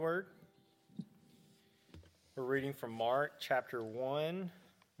We're reading from Mark chapter 1,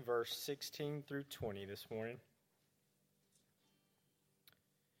 verse 16 through 20 this morning.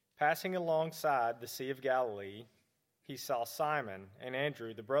 Passing alongside the Sea of Galilee, he saw Simon and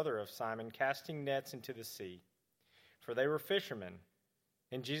Andrew, the brother of Simon, casting nets into the sea, for they were fishermen.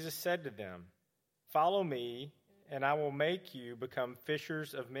 And Jesus said to them, "Follow me, and I will make you become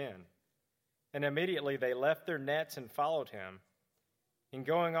fishers of men." And immediately they left their nets and followed him. And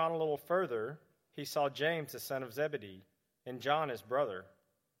going on a little further, he saw James the son of Zebedee and John his brother,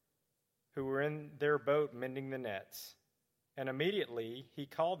 who were in their boat mending the nets. And immediately he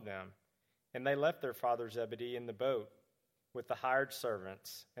called them, and they left their father Zebedee in the boat with the hired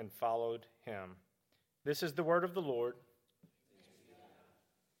servants and followed him. This is the word of the Lord.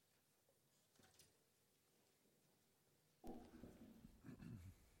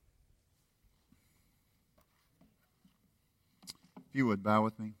 If you would bow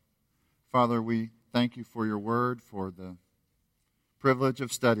with me. Father, we thank you for your word, for the privilege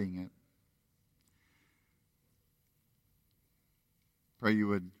of studying it. Pray you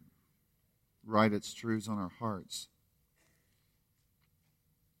would write its truths on our hearts.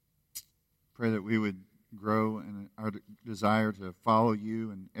 Pray that we would grow in our desire to follow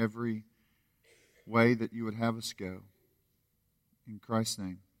you in every way that you would have us go. In Christ's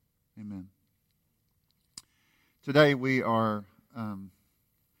name, amen. Today we are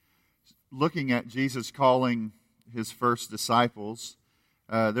looking at Jesus calling his first disciples.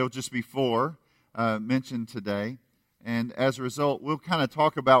 There'll just be four mentioned today. And as a result, we'll kind of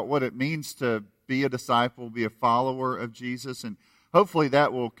talk about what it means to be a disciple, be a follower of Jesus. And hopefully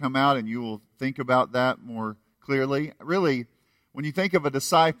that will come out and you will think about that more clearly. Really, when you think of a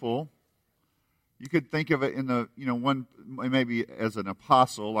disciple, you could think of it in the, one maybe as an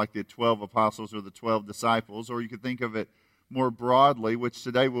apostle, like the 12 apostles or the 12 disciples, or you could think of it more broadly, which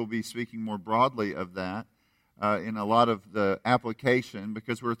today we'll be speaking more broadly of that in a lot of the application,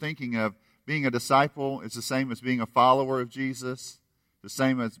 because we're thinking of being a disciple is the same as being a follower of Jesus, the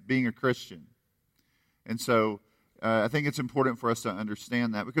same as being a Christian. And so I think it's important for us to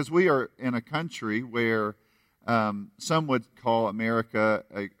understand that, because we are in a country where some would call America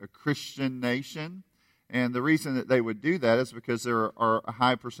a Christian nation. And the reason that they would do that is because there are a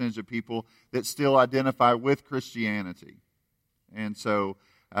high percentage of people that still identify with Christianity. And so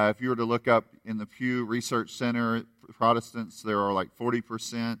if you were to look up in the Pew Research Center, Protestants, there are like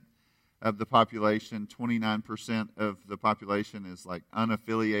 40% of the population, 29% of the population is like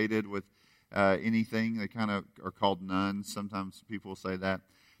unaffiliated with anything. They kind of are called nuns. Sometimes people say that.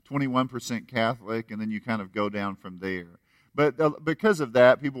 21% Catholic, and then you kind of go down from there. But because of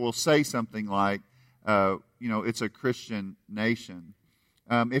that, people will say something like, it's a Christian nation.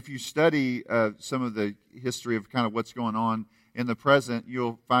 If you study some of the history of kind of what's going on in the present,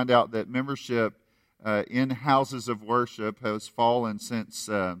 you'll find out that membership in houses of worship has fallen since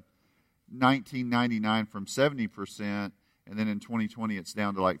 1999 from 70%, and then in 2020 it's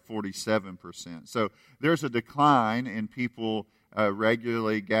down to like 47%. So there's a decline in people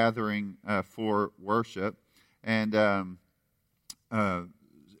regularly gathering for worship. And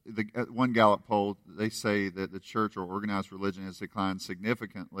one Gallup poll, they say that the church or organized religion has declined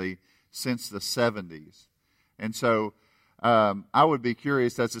significantly since the 70s. And so I would be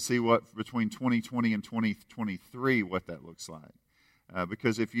curious as to see what between 2020 and 2023 what that looks like.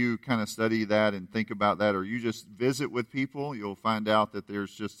 Because if you kind of study that and think about that, or you just visit with people, you'll find out that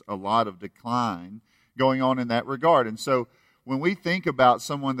there's just a lot of decline going on in that regard. And so when we think about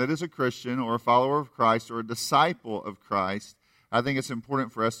someone that is a Christian or a follower of Christ or a disciple of Christ, I think it's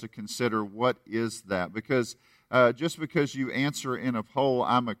important for us to consider what is that. Because just because you answer in a poll,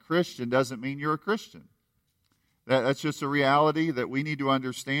 "I'm a Christian," doesn't mean you're a Christian. That's just a reality that we need to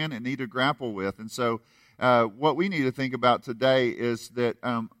understand and need to grapple with. And so what we need to think about today is that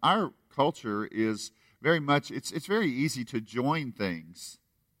our culture is very much, it's very easy to join things.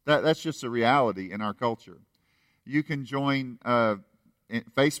 That's just a reality in our culture. You can join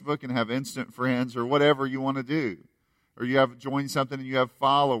Facebook and have instant friends or whatever you want to do. Or you have joined something and you have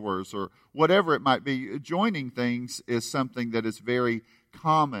followers or whatever it might be. Joining things is something that is very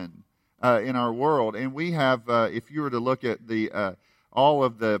common in our world. And we have, if you were to look at the all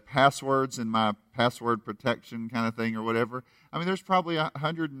of the passwords in my password protection kind of thing or whatever, I mean, there's probably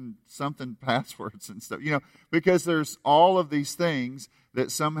 100 and something passwords and stuff, because there's all of these things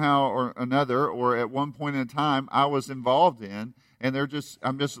that somehow or another, or at one point in time, I was involved in, and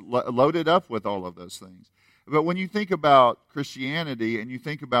I'm just loaded up with all of those things. But when you think about Christianity and you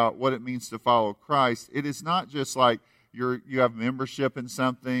think about what it means to follow Christ, it is not just like you have membership in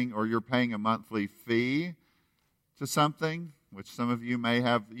something or you're paying a monthly fee to something. which some of you may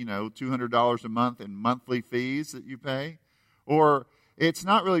have, $200 a month in monthly fees that you pay. Or it's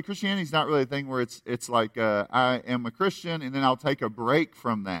not really, Christianity's not really a thing where it's like I am a Christian and then I'll take a break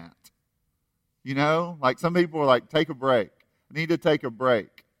from that. Like some people are like, take a break. I need to take a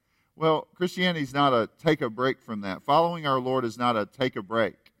break. Well, Christianity's not a take a break from that. Following our Lord is not a take a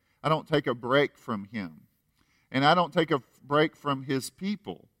break. I don't take a break from Him. And I don't take a break from His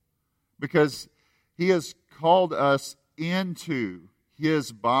people, because He has called us into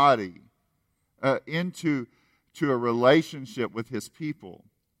His body, into a relationship with His people.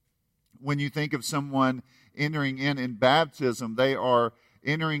 When you think of someone entering in baptism, they are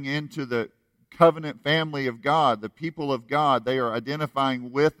entering into the covenant family of God, the people of God. They are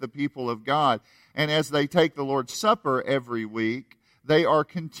identifying with the people of God. And as they take the Lord's Supper every week, they are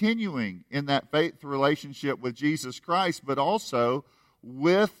continuing in that faith relationship with Jesus Christ, but also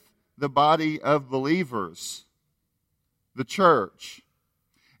with the body of believers, the church.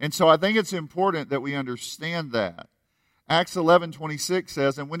 And so I think it's important that we understand that. Acts 11:26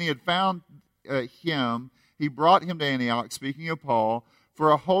 says, "And when he had found him, he brought him to Antioch," speaking of Paul. "For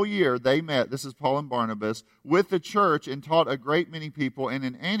a whole year they met," this is Paul and Barnabas, "with the church and taught a great many people. And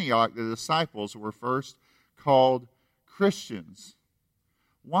in Antioch the disciples were first called Christians."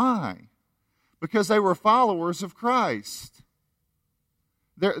 Why? Because they were followers of Christ.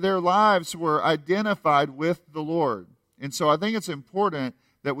 Their lives were identified with the Lord. And so I think it's important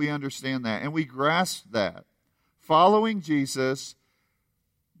that we understand that and we grasp that. Following Jesus,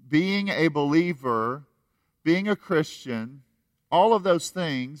 being a believer, being a Christian, all of those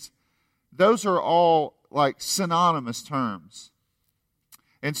things, those are all like synonymous terms.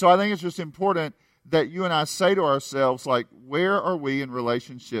 And so I think it's just important that you and I say to ourselves, like, where are we in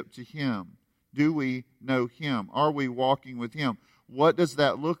relationship to Him? Do we know Him? Are we walking with Him? What does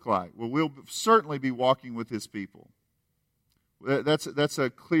that look like? Well, we'll certainly be walking with His people. That's a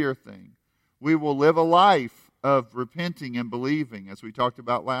clear thing. We will live a life of repenting and believing, as we talked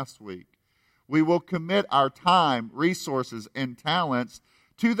about last week. We will commit our time, resources, and talents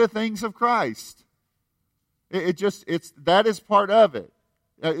to the things of Christ. That is part of it.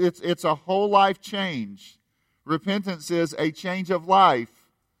 It's a whole life change. Repentance is a change of life.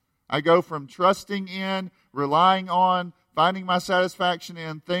 I go from trusting in, relying on, finding my satisfaction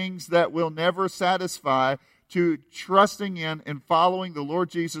in things that will never satisfy, to trusting in and following the Lord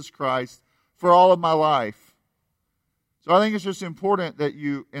Jesus Christ for all of my life. So I think it's just important that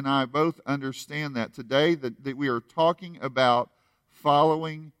you and I both understand that today, that we are talking about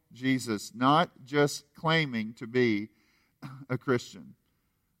following Jesus, not just claiming to be a Christian.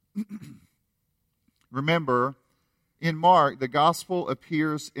 Remember, in Mark, the gospel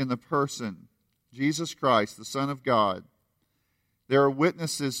appears in the person, Jesus Christ, the Son of God. There are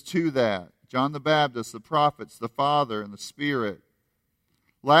witnesses to that. John the Baptist, the prophets, the Father, and the Spirit.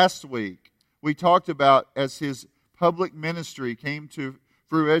 Last week, we talked about as His public ministry came to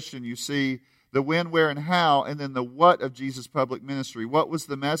fruition, you see the when, where, and how, and then the what of Jesus' public ministry. What was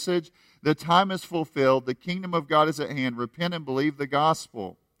the message? The time is fulfilled. The kingdom of God is at hand. Repent and believe the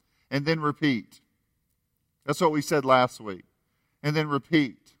gospel. And then repeat. That's what we said last week. And then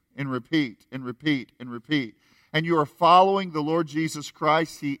repeat, and repeat, and repeat, and repeat. And you are following the Lord Jesus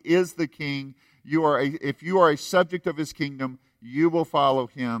Christ. He is the King. If you are a subject of His kingdom, you will follow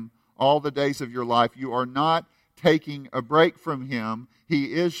Him all the days of your life. You are not taking a break from Him.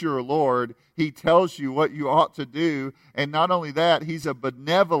 He is your Lord. He tells you what you ought to do. And not only that, He's a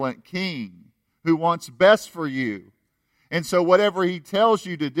benevolent King who wants best for you. And so whatever He tells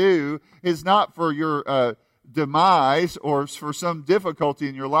you to do is not for your demise or for some difficulty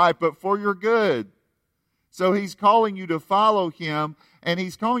in your life, but for your good. So He's calling you to follow Him, and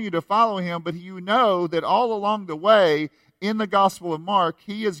He's calling you to follow Him, but you know that all along the way in the Gospel of Mark,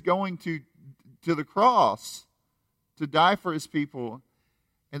 He is going to the cross to die for His people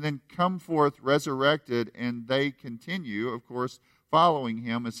and then come forth resurrected, and they continue, of course, following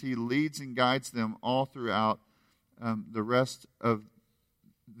Him as He leads and guides them all throughout the rest of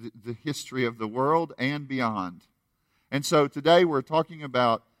the history of the world and beyond. And so today we're talking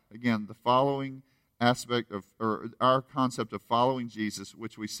about, again, the following aspect of, or our concept of following Jesus,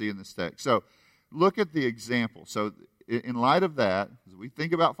 which we see in this text. So look at the example. So in light of that, as we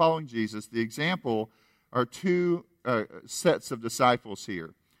think about following Jesus, the example are two sets of disciples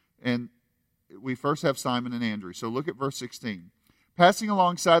here. And we first have Simon and Andrew. So look at verse 16. Passing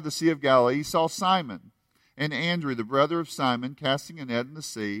alongside the Sea of Galilee, he saw Simon and Andrew, the brother of Simon, casting a net in the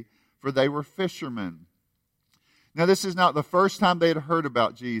sea, for they were fishermen. Now, this is not the first time they had heard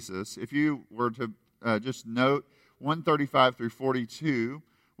about Jesus. If you were to just note 135 through 42,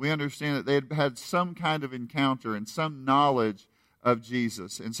 we understand that they had had some kind of encounter and some knowledge of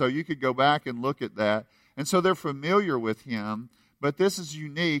Jesus. And so you could go back and look at that. And so they're familiar with him, but this is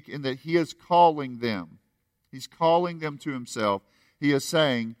unique in that he is calling them. He's calling them to himself. He is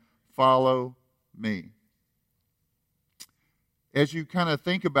saying, follow me. As you kind of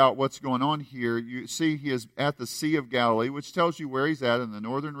think about what's going on here, you see he is at the Sea of Galilee, which tells you where he's at in the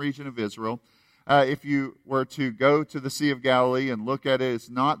northern region of Israel. If you were to go to the Sea of Galilee and look at it, it's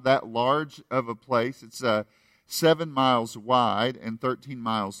not that large of a place. It's 7 miles wide and 13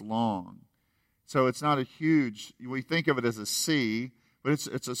 miles long. So it's not a huge, we think of it as a sea, but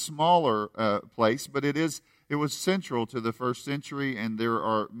it's a smaller place, but it was central to the first century, and there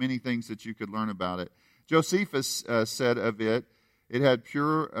are many things that you could learn about it. Josephus said of it, it had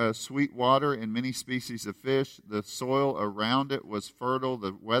pure sweet water and many species of fish. The soil around it was fertile.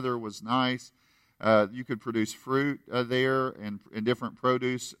 The weather was nice. You could produce fruit there and different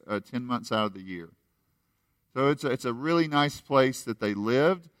produce 10 months out of the year. So it's a really nice place that they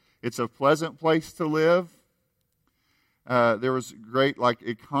lived. It's a pleasant place to live. There was great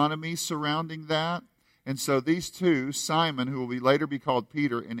economy surrounding that. And so these two, Simon, who will later be called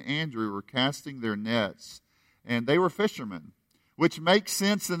Peter, and Andrew, were casting their nets. And they were fishermen, which makes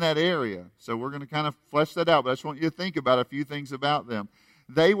sense in that area. So we're going to kind of flesh that out, but I just want you to think about a few things about them.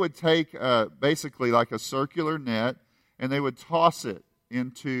 They would take basically like a circular net, and they would toss it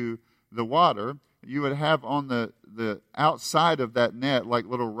into the water. You would have on the outside of that net like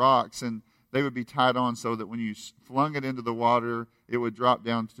little rocks, and they would be tied on so that when you flung it into the water, it would drop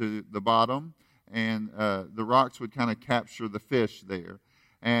down to the bottom, and the rocks would kind of capture the fish there.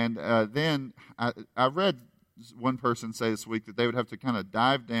 And then I read one person say this week that they would have to kind of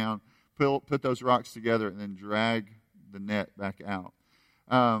dive down, put those rocks together, and then drag the net back out.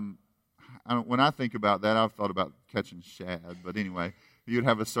 When I think about that, I've thought about catching shad. But anyway, you'd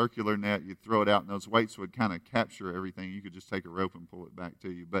have a circular net, you'd throw it out, and those weights would kind of capture everything. You could just take a rope and pull it back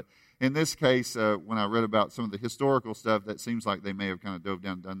to you. But in this case, when I read about some of the historical stuff, that seems like they may have kind of dove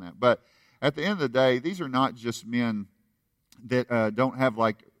down and done that. But at the end of the day, these are not just men that don't have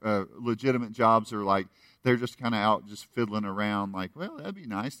legitimate jobs, or they're just kind of out just fiddling around well, that'd be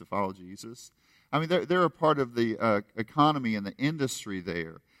nice to follow Jesus. I mean, they're a part of the economy and the industry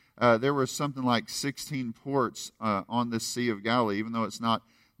there. There was something like 16 ports on this Sea of Galilee, even though it's not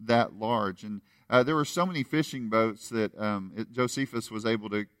that large. And there were so many fishing boats that Josephus was able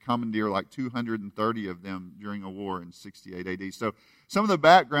to commandeer 230 of them during a war in 68 AD. So some of the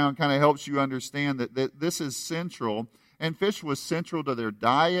background kind of helps you understand that this is central. And fish was central to their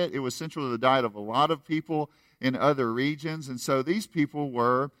diet. It was central to the diet of a lot of people in other regions. And so these people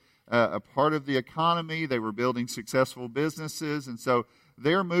were a part of the economy. They were building successful businesses. And so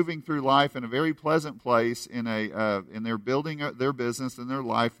they're moving through life in a very pleasant place, and they're building their business and their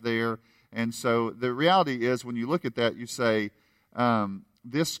life there. And so the reality is, when you look at that, you say,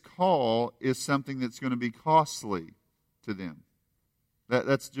 this call is something that's going to be costly to them.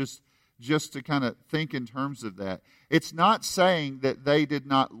 That's just to kind of think in terms of that. It's not saying that they did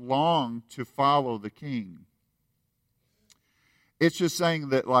not long to follow the king. It's just saying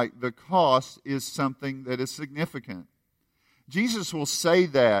that the cost is something that is significant. Jesus will say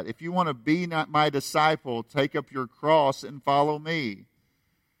that, if you want to be not my disciple, take up your cross and follow me.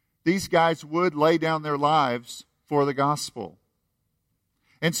 These guys would lay down their lives for the gospel.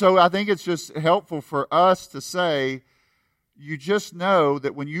 And so I think it's just helpful for us to say, you just know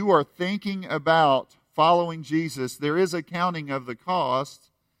that when you are thinking about following Jesus, there is a counting of the cost,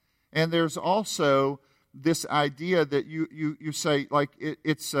 and there's also this idea that you say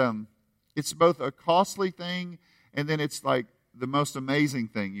it's both a costly thing, and then it's the most amazing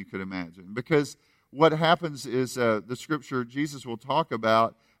thing you could imagine. Because what happens is the scripture, Jesus will talk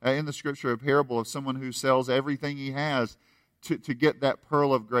about in the scripture a parable of someone who sells everything he has to get that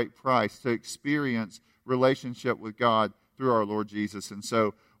pearl of great price, to experience relationship with God through our Lord Jesus. And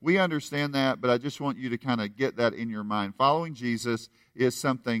so we understand that, but I just want you to kind of get that in your mind. Following Jesus is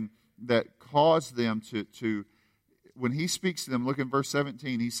something that caused them to when he speaks to them, look in verse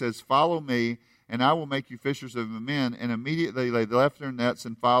 17, he says, follow me, and I will make you fishers of men. And immediately they left their nets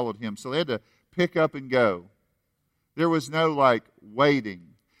and followed him. So they had to pick up and go. There was no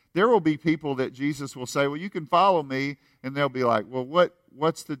waiting. There will be people that Jesus will say, well, you can follow me. And they'll be like, well,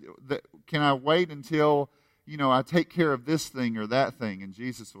 what's can I wait until, I take care of this thing or that thing? And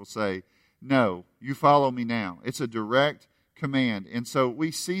Jesus will say, no, you follow me now. It's a direct command. And so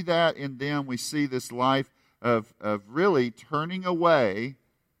we see that in them. We see this life of really turning away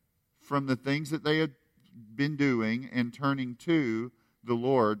from the things that they had been doing and turning to the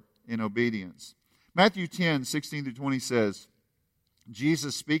Lord in obedience. Matthew 10, 16 through 20 says,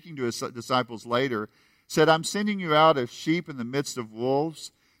 Jesus, speaking to his disciples later, said, I'm sending you out as sheep in the midst of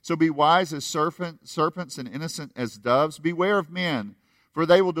wolves. So be wise as serpents and innocent as doves. Beware of men, for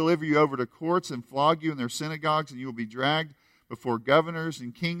they will deliver you over to courts and flog you in their synagogues, and you will be dragged before governors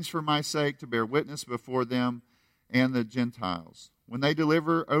and kings for my sake to bear witness before them and the Gentiles. When they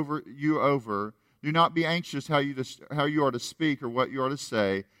deliver you over, do not be anxious how you are to speak or what you are to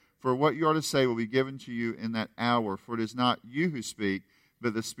say, for what you are to say will be given to you in that hour. For it is not you who speak,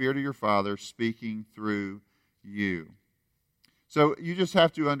 but the Spirit of your Father speaking through you. So you just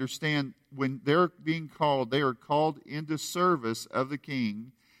have to understand, when they're being called, they are called into service of the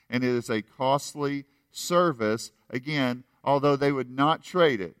King, and it is a costly service. Again, although they would not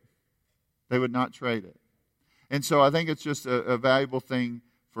trade it. They would not trade it. And so I think it's just a valuable thing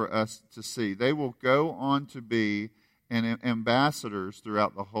for us to see. They will go on to be ambassadors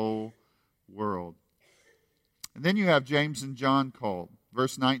throughout the whole world. And then you have James and John called,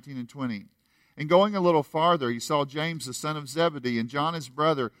 verse 19 and 20. And going a little farther, he saw James the son of Zebedee and John his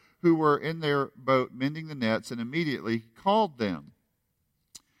brother, who were in their boat mending the nets, and immediately he called them.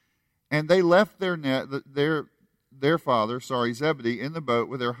 And they left their father, Zebedee, in the boat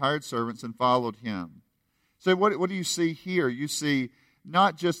with their hired servants and followed him. So what do you see here? You see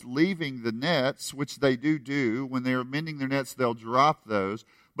not just leaving the nets, which they do. When they're mending their nets, they'll drop those.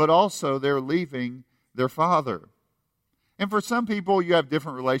 But also they're leaving their father. And for some people, you have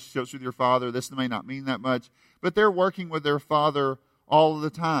different relationships with your father. This may not mean that much. But they're working with their father all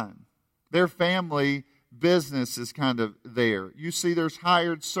the time. Their family business is kind of there. You see there's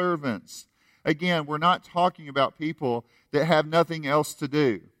hired servants. Again, we're not talking about people that have nothing else to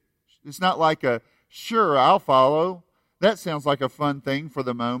do. It's not like sure, I'll follow. That sounds like a fun thing for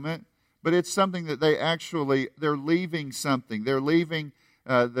the moment. But it's something that they're leaving something. They're leaving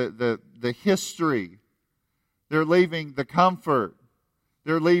the history. They're leaving the comfort.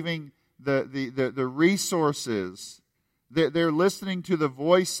 They're leaving the resources. They're listening to the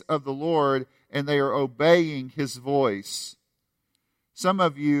voice of the Lord, and they are obeying His voice. Some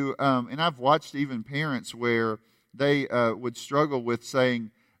of you, and I've watched even parents where they would struggle with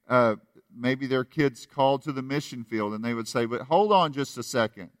saying, maybe their kids called to the mission field, and they would say, but hold on just a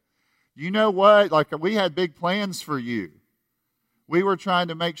second. You know what? Like, we had big plans for you. We were trying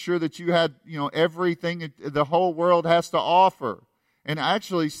to make sure that you had, everything the whole world has to offer. And I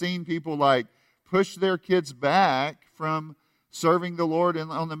actually seen people push their kids back from serving the Lord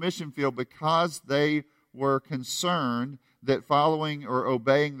on the mission field because they were concerned that following or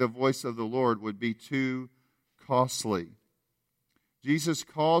obeying the voice of the Lord would be too costly. Jesus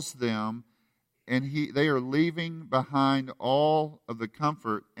calls them, and they are leaving behind all of the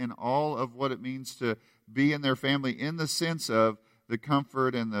comfort and all of what it means to be in their family in the sense of the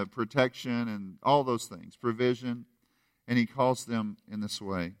comfort and the protection and all those things, provision, and he calls them in this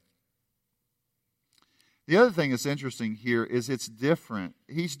way. The other thing that's interesting here is it's different.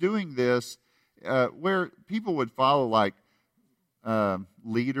 He's doing this where people would follow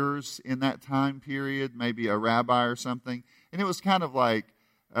leaders in that time period, maybe a rabbi or something, and it was kind of like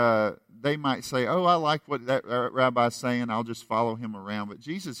they might say, oh, I like what that rabbi's saying, I'll just follow him around. But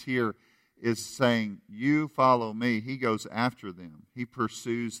Jesus here is saying, you follow me. He goes after them. He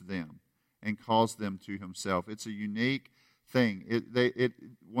pursues them and calls them to himself. It's a unique thing.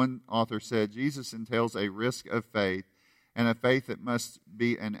 One author said, Jesus entails a risk of faith, and a faith that must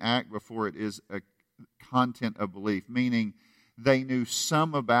be an act before it is a content of belief, meaning they knew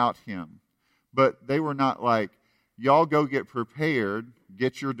some about him, but they were not like, y'all go get prepared,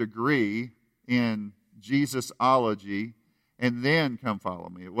 get your degree in Jesusology, and then come follow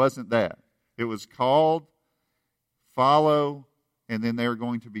me. It wasn't that. It was called, follow, and then they're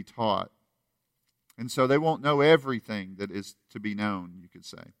going to be taught. And so they won't know everything that is to be known, you could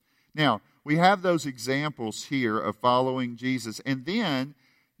say. Now, we have those examples here of following Jesus, and then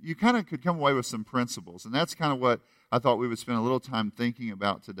you kind of could come away with some principles, and that's kind of what I thought we would spend a little time thinking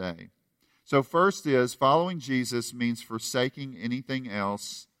about today. So first is, following Jesus means forsaking anything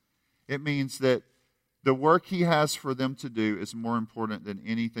else. It means that the work he has for them to do is more important than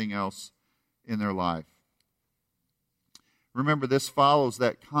anything else in their life. Remember, this follows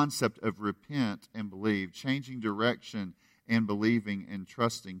that concept of repent and believe, changing direction and believing and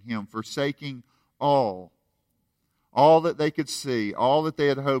trusting him, forsaking all that they could see, all that they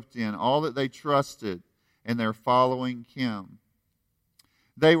had hoped in, all that they trusted, and they're following him.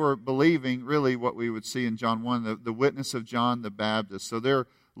 They were believing, really, what we would see in John 1, the witness of John the Baptist. So they're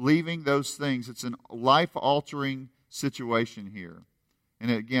leaving those things. It's a life-altering situation here.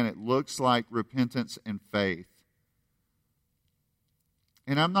 And again, it looks like repentance and faith.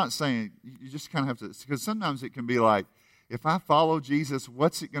 And I'm not saying, you just kind of have to, because sometimes it can be like, if I follow Jesus,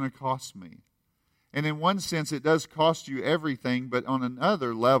 what's it going to cost me? And in one sense, it does cost you everything, but on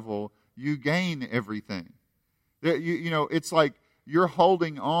another level, you gain everything. It's like you're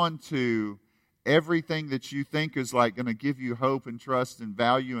holding on to everything that you think is like going to give you hope and trust and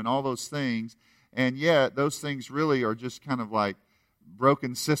value and all those things, and yet those things really are just kind of like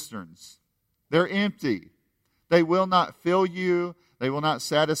broken cisterns. They're empty. They will not fill you. They will not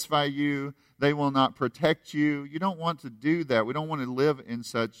satisfy you. They will not protect you. You don't want to do that. We don't want to live in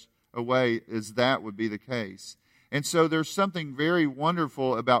such a way as that would be the case. And so there's something very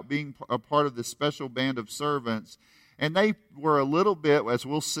wonderful about being a part of this special band of servants. And they were a little bit, as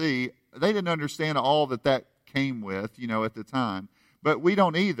we'll see, they didn't understand all that came with, at the time. But we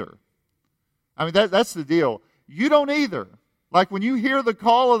don't either. I mean, that's the deal. You don't either. Like when you hear the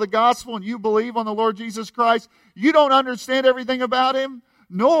call of the gospel and you believe on the Lord Jesus Christ, you don't understand everything about Him,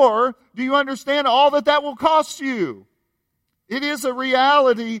 nor do you understand all that will cost you. It is a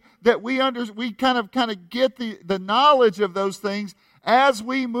reality that we kind of get the knowledge of those things as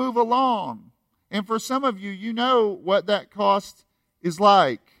we move along. And for some of you, you know what that cost is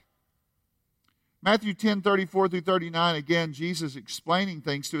like. Matthew 10:34-39, again, Jesus explaining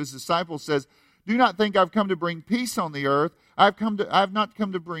things to His disciples says, "Do not think I've come to bring peace on the earth. I've not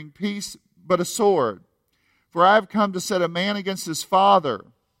come to bring peace, but a sword. For I have come to set a man against his father,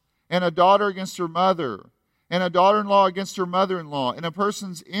 and a daughter against her mother, and a daughter-in-law against her mother-in-law, and a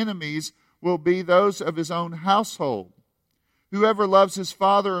person's enemies will be those of his own household. Whoever loves his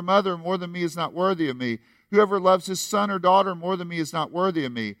father or mother more than me is not worthy of me. Whoever loves his son or daughter more than me is not worthy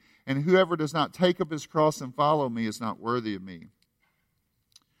of me. And whoever does not take up his cross and follow me is not worthy of me.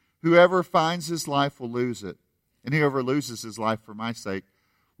 Whoever finds his life will lose it, and whoever loses his life for my sake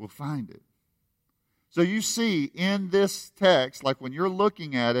will find it." So you see in this text, like when you're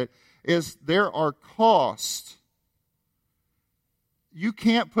looking at it, is there are costs. You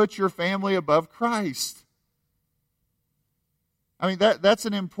can't put your family above Christ. I mean, that's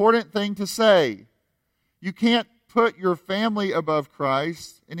an important thing to say. You can't put your family above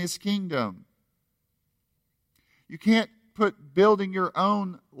Christ and His kingdom. You can't put building your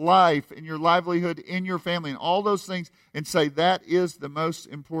own life and your livelihood in your family and all those things and say that is the most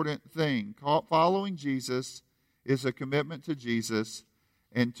important thing. Following Jesus is a commitment to Jesus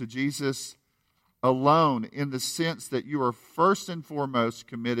and to Jesus alone, in the sense that you are first and foremost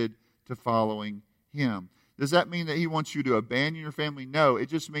committed to following Him. Does that mean that He wants you to abandon your family? No, it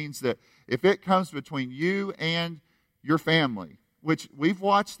just means that if it comes between you and your family, which we've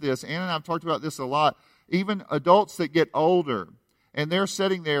watched this, Anna and I have talked about this a lot, even adults that get older, and they're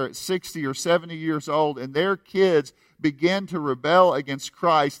sitting there at 60 or 70 years old, and their kids begin to rebel against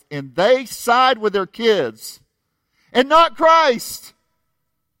Christ, and they side with their kids and not Christ.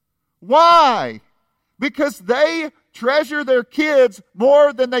 Why? Because they treasure their kids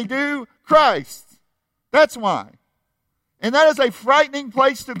more than they do Christ. That's why. And that is a frightening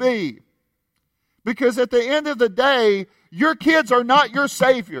place to be. Because at the end of the day, your kids are not your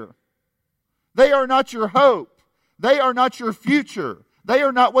Savior. They are not your hope. They are not your future. They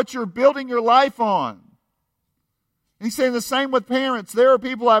are not what you're building your life on. And he's saying the same with parents. There are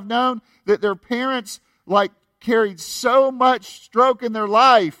people I've known that their parents carried so much stroke in their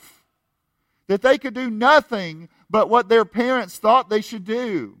life that they could do nothing but what their parents thought they should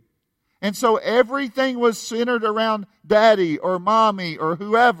do. And so everything was centered around daddy or mommy or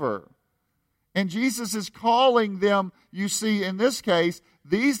whoever. And Jesus is calling them, you see, in this case,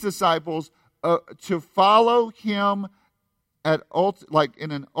 these disciples to follow Him in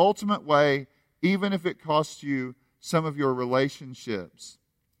an ultimate way, even if it costs you some of your relationships.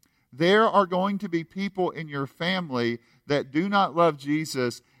 There are going to be people in your family that do not love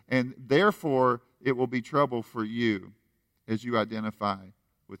Jesus, and therefore it will be trouble for you as you identify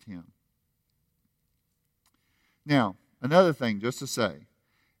with Him. Now, another thing just to say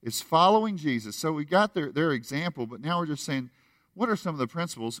is following Jesus. So we got their example, but now we're just saying, what are some of the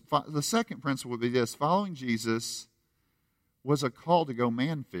principles? The second principle would be this: following Jesus was a call to go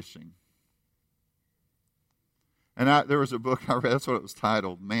man fishing. And there was a book I read, that's what it was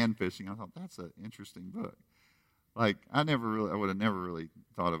titled, Man Fishing. I thought, that's an interesting book. I would have never really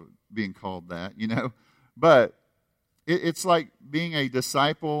thought of it being called that, But it's like being a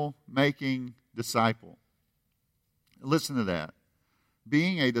disciple-making disciple. Listen to that.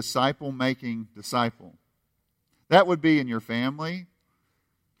 Being a disciple-making disciple. That would be in your family.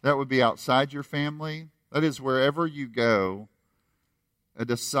 That would be outside your family. That is wherever you go, a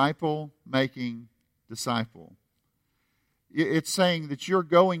disciple-making disciple. It's saying that you're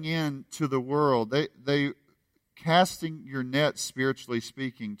going into the world. They casting your net, spiritually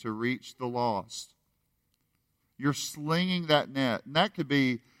speaking, to reach the lost. You're slinging that net. And that could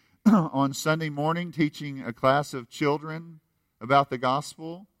be on Sunday morning teaching a class of children about the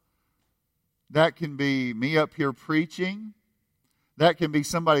gospel. That can be me up here preaching. That can be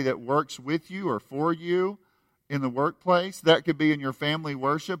somebody that works with you or for you in the workplace. That could be in your family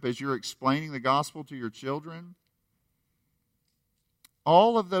worship as you're explaining the gospel to your children.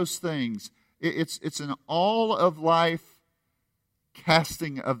 All of those things, it's an all of life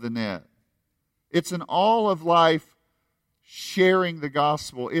casting of the net. It's an all of life sharing the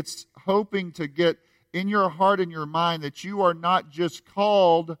gospel. It's hoping to get in your heart and your mind that you are not just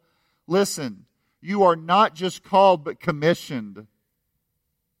called, listen, you are not just called but commissioned.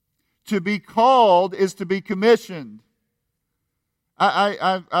 To be called is to be commissioned.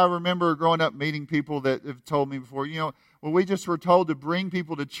 I remember growing up meeting people that have told me before, well, we just were told to bring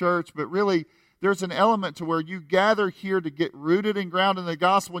people to church, but really there's an element to where you gather here to get rooted and grounded in the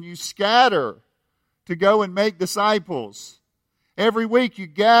gospel, and you scatter to go and make disciples. Every week you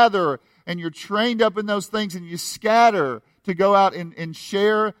gather and you're trained up in those things, and you scatter to go out and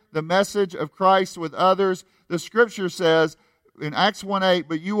share the message of Christ with others. The Scripture says in Acts 1:8,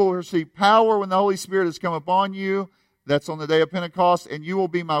 but you will receive power when the Holy Spirit has come upon you. That's on the day of Pentecost. And you will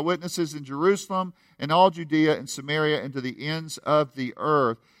be my witnesses in Jerusalem and all Judea and Samaria and to the ends of the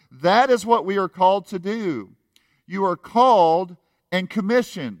earth. That is what we are called to do. You are called and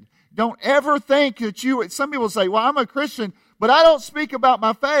commissioned. Don't ever think that some people say, well, I'm a Christian, but I don't speak about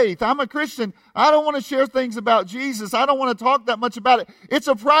my faith. I'm a Christian. I don't want to share things about Jesus. I don't want to talk that much about it. It's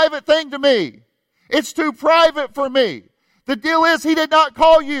a private thing to me. It's too private for me. The deal is, He did not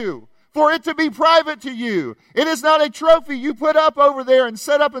call you for it to be private to you. It is not a trophy you put up over there and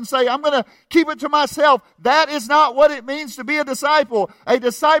set up and say, I'm going to keep it to myself. That is not what it means to be a disciple. A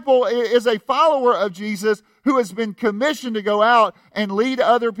disciple is a follower of Jesus who has been commissioned to go out and lead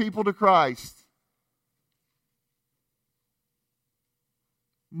other people to Christ.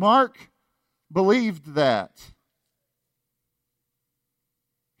 Mark believed that.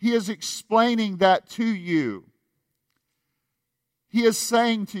 He is explaining that to you. He is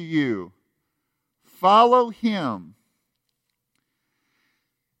saying to you, follow Him.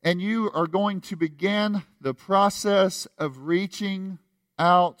 And you are going to begin the process of reaching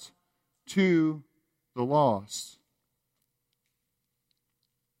out to the lost.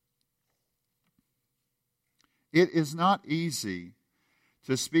 It is not easy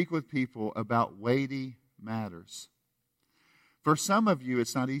to speak with people about weighty matters. For some of you,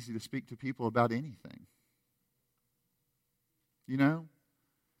 it's not easy to speak to people about anything.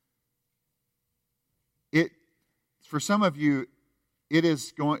 For some of you,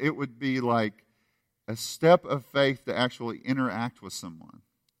 it would be like a step of faith to actually interact with someone.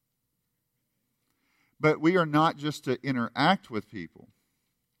 But we are not just to interact with people,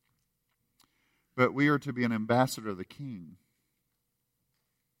 but we are to be an ambassador of the King.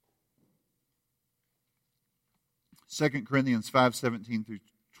 2 Corinthians 5:17 through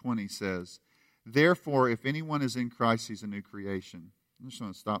 20 says, therefore, if anyone is in Christ, he's a new creation. I'm just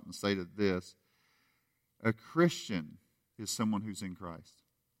going to stop and say this. A Christian is someone who's in Christ.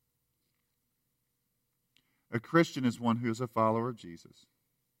 A Christian is one who is a follower of Jesus.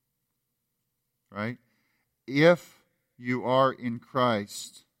 Right? If you are in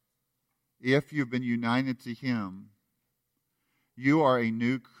Christ, if you've been united to Him, you are a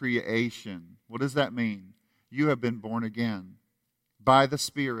new creation. What does that mean? You have been born again by the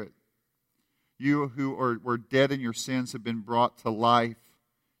Spirit. You who were dead in your sins have been brought to life.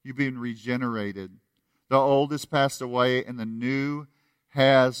 You've been regenerated. The old has passed away and the new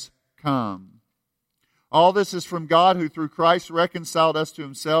has come. All this is from God, who through Christ reconciled us to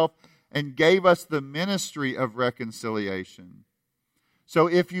Himself and gave us the ministry of reconciliation. So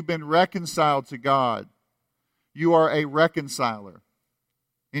if you've been reconciled to God, you are a reconciler.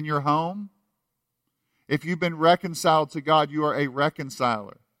 In your home, if you've been reconciled to God, you are a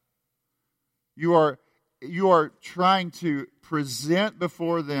reconciler. You are trying to present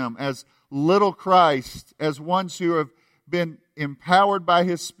before them as little Christ, as ones who have been empowered by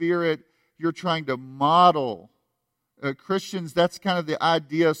His Spirit. You're trying to model. Christians, that's kind of the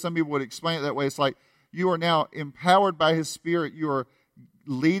idea. Some people would explain it that way. It's like you are now empowered by His Spirit. You are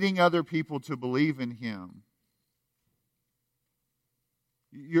leading other people to believe in Him.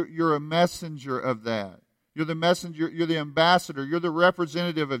 You're a messenger of that. You're the messenger, you're the ambassador, you're the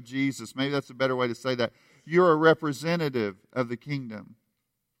representative of Jesus. Maybe that's a better way to say that. You're a representative of the kingdom.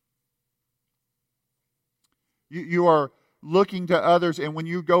 You are looking to others, and when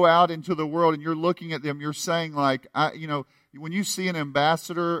you go out into the world and you're looking at them, you're saying like, when you see an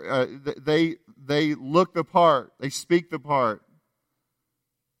ambassador, they look the part, they speak the part.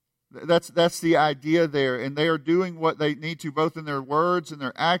 That's the idea there. And they are doing what they need to, both in their words and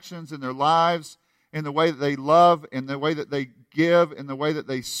their actions and their lives, in the way that they love, in the way that they give, in the way that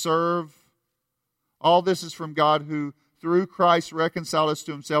they serve. All this is from God, who through Christ reconciled us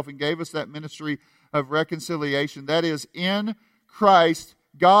to himself and gave us that ministry of reconciliation. That is, in Christ,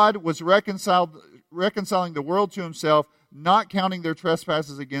 God was reconciling the world to himself, not counting their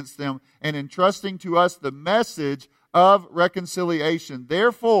trespasses against them, and entrusting to us the message of reconciliation.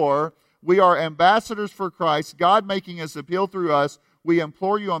 Therefore, we are ambassadors for Christ, God making his appeal through us. We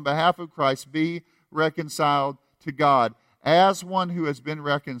implore you on behalf of Christ, be reconciled to God. As one who has been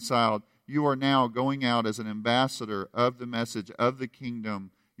reconciled, you are now going out as an ambassador of the message of the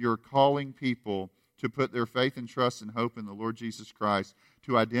kingdom. You're calling people to put their faith and trust and hope in the Lord Jesus Christ,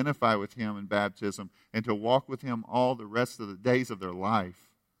 to identify with him in baptism, and to walk with him all the rest of the days of their life.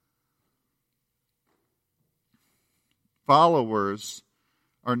 Followers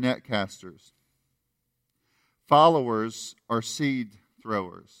are net casters. Followers are seed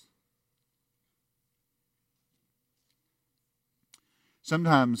throwers.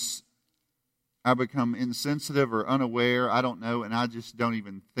 Sometimes I become insensitive or unaware, I don't know, and I just don't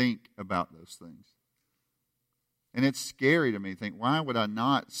even think about those things. And it's scary to me to think, why would I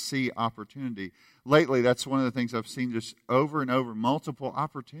not see opportunity? Lately, that's one of the things I've seen just over and over, multiple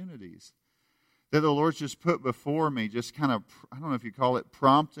opportunities that the Lord's just put before me, just kind of, I don't know if you call it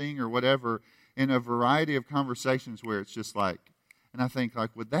prompting or whatever, in a variety of conversations where it's just like, and I think,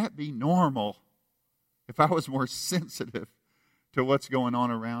 like, would that be normal if I was more sensitive to what's going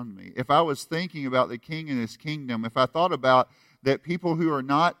on around me? If I was thinking about the King and his kingdom, if I thought about that people who are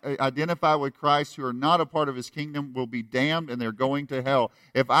not identified with Christ, who are not a part of his kingdom, will be damned and they're going to hell.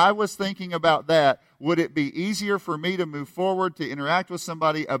 If I was thinking about that, would it be easier for me to move forward to interact with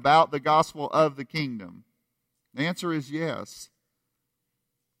somebody about the gospel of the kingdom? The answer is yes.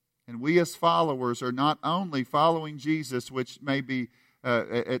 And we as followers are not only following Jesus, which may be,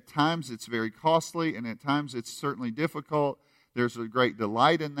 at times it's very costly, and at times it's certainly difficult. There's a great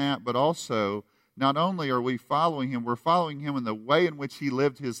delight in that, but also, not only are we following him, we're following him in the way in which he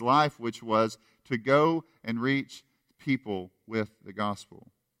lived his life, which was to go and reach people with the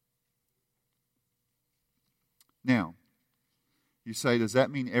gospel. Now, you say, does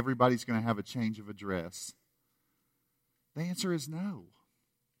that mean everybody's going to have a change of address? The answer is no.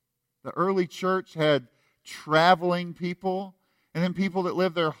 The early church had traveling people, and then people that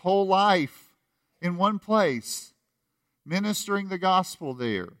lived their whole life in one place, ministering the gospel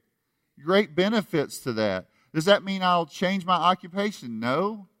there. Great benefits to that. Does that mean I'll change my occupation?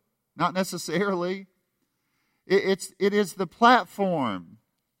 No, not necessarily. It is the platform.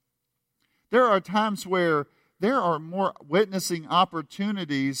 There are times where there are more witnessing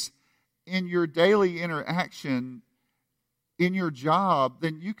opportunities in your daily interaction, in your job,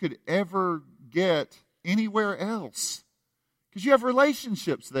 than you could ever get anywhere else. Because you have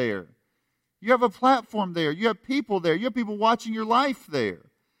relationships there. You have a platform there. You have people there. You have people watching your life there.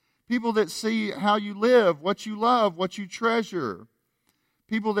 People that see how you live, what you love, what you treasure.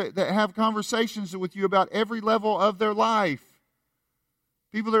 People that have conversations with you about every level of their life.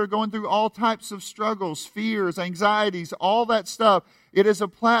 People that are going through all types of struggles, fears, anxieties, all that stuff. It is a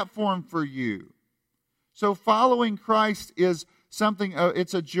platform for you. So following Christ is something,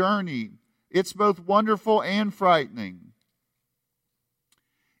 it's a journey. It's both wonderful and frightening.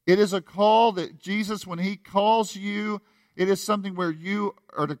 It is a call that Jesus, when he calls you, it is something where you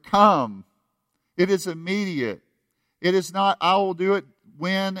are to come. It is immediate. It is not, I will do it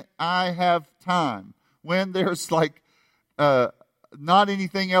when I have time. When there's not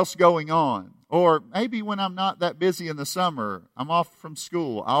anything else going on. Or maybe when I'm not that busy in the summer, I'm off from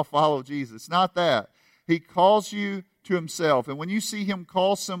school, I'll follow Jesus. It's not that. He calls you to himself. And when you see him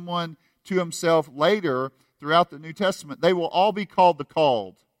call someone to himself later throughout the New Testament, they will all be called the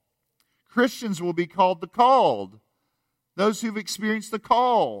called. Christians will be called the called. Those who've experienced the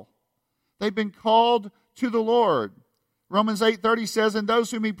call. They've been called to the Lord. Romans 8:30 says, and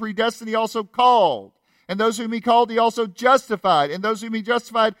those whom he predestined, he also called. And those whom he called, he also justified. And those whom he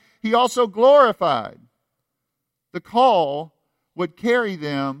justified, he also glorified. The call would carry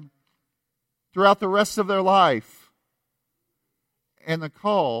them throughout the rest of their life. And the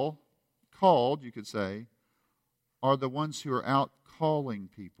called, you could say, are the ones who are out calling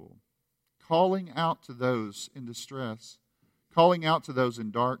people. Calling out to those in distress. Calling out to those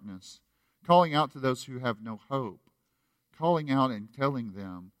in darkness. Calling out to those who have no hope. Calling out and telling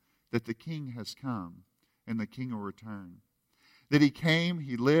them that the King has come and the King will return. That he came,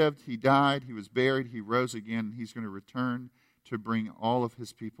 he lived, he died, he was buried, he rose again, and he's going to return to bring all of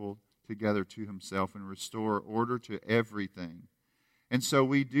his people together to himself and restore order to everything. And so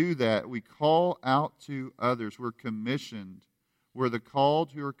we do that. We call out to others. We're commissioned. We're the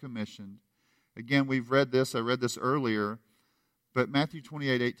called who are commissioned. Again, we've read this. I read this earlier. But Matthew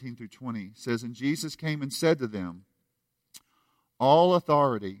 28:18 through 20 says, And Jesus came and said to them, All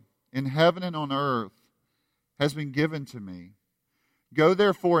authority in heaven and on earth has been given to me. Go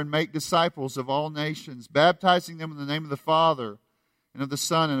therefore and make disciples of all nations, baptizing them in the name of the Father and of the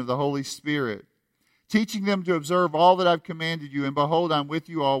Son and of the Holy Spirit, teaching them to observe all that I've commanded you, and behold, I'm with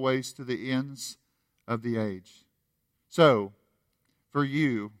you always to the ends of the age. So, for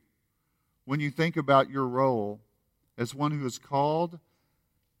you, when you think about your role as one who is called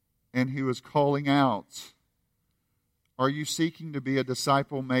and who is calling out, are you seeking to be a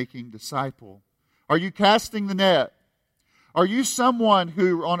disciple-making disciple? Are you casting the net? Are you someone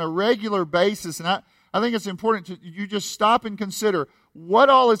who, on a regular basis, and I think it's important to you just stop and consider, what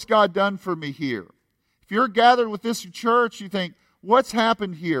all has God done for me here? If you're gathered with this church, you think, what's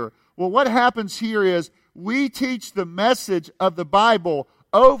happened here? Well, what happens here is we teach the message of the Bible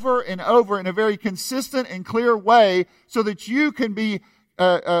over and over in a very consistent and clear way so that you can be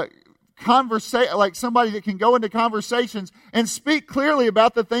like somebody that can go into conversations and speak clearly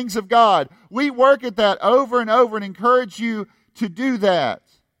about the things of God. We work at that over and over and encourage you to do that.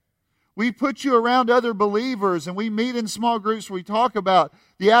 We put you around other believers and we meet in small groups where we talk about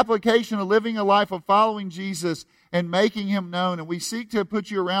the application of living a life of following Jesus and making Him known. And we seek to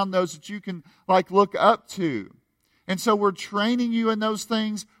put you around those that you can look up to. And so we're training you in those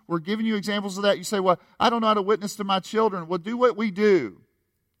things. We're giving you examples of that. You say, well, I don't know how to witness to my children. Well, do what we do.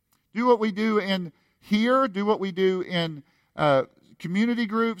 Do what we do in here. Do what we do in community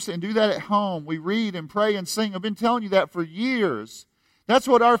groups, and do that at home. We read and pray and sing. I've been telling you that for years. That's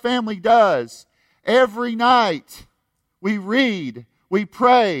what our family does. Every night we read, we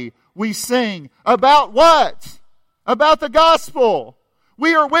pray, we sing. About what? About the gospel.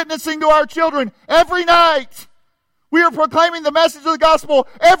 We are witnessing to our children every night. We are proclaiming the message of the gospel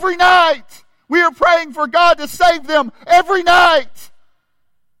every night. We are praying for God to save them every night.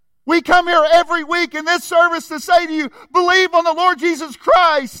 We come here every week in this service to say to you, believe on the Lord Jesus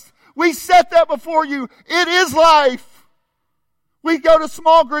Christ. We set that before you. It is life. We go to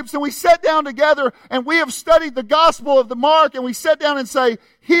small groups and we sit down together and we have studied the gospel of the Mark and we sit down and say,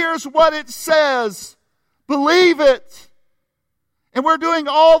 here's what it says. Believe it. And we're doing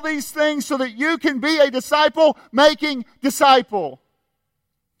all these things so that you can be a disciple-making disciple.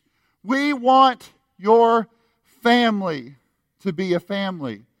 We want your family to be a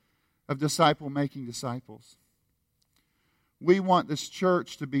family of disciple-making disciples. We want this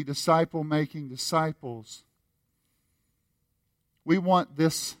church to be disciple-making disciples. We want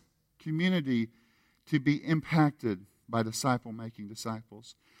this community to be impacted by disciple-making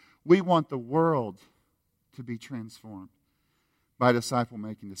disciples. We want the world to be transformed by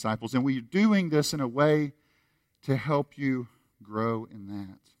disciple-making disciples. And we're doing this in a way to help you grow in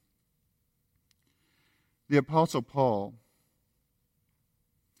that. The Apostle Paul,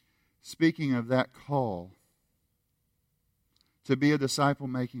 speaking of that call to be a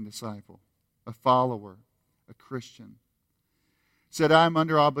disciple-making disciple, a follower, a Christian, said, I am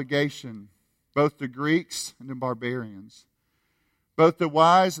under obligation both to Greeks and to barbarians, both the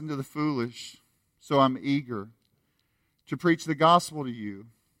wise and to the foolish, so I'm eager to preach the gospel to you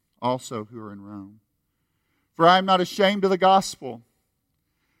also who are in Rome. For I am not ashamed of the gospel,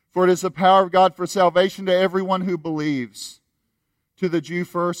 for it is the power of God for salvation to everyone who believes, to the Jew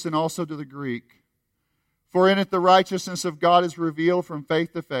first and also to the Greek. For in it the righteousness of God is revealed from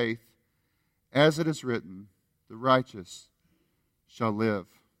faith to faith, as it is written, the righteous shall live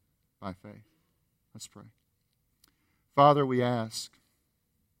by faith. Let's pray. Father, we ask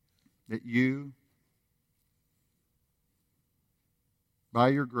that you, by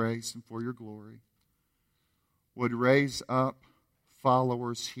your grace and for your glory, would raise up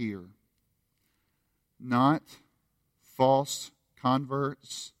followers here, not false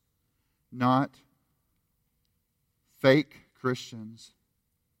converts, not fake Christians,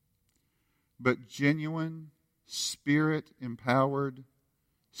 but genuine, Spirit-empowered,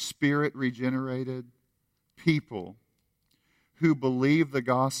 Spirit-regenerated people who believe the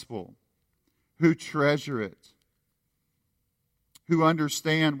gospel, who treasure it, who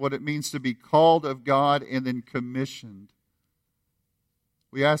understand what it means to be called of God and then commissioned.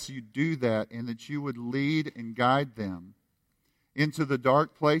 We ask you do that and that you would lead and guide them into the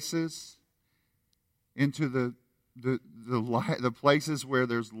dark places, into the places where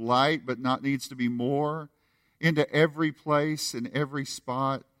there's light but not needs to be more, into every place and every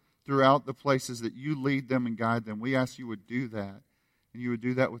spot throughout the places that you lead them and guide them. We ask you would do that, and you would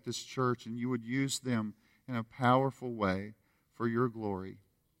do that with this church, and you would use them in a powerful way for your glory,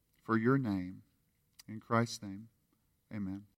 for your name. In Christ's name, amen.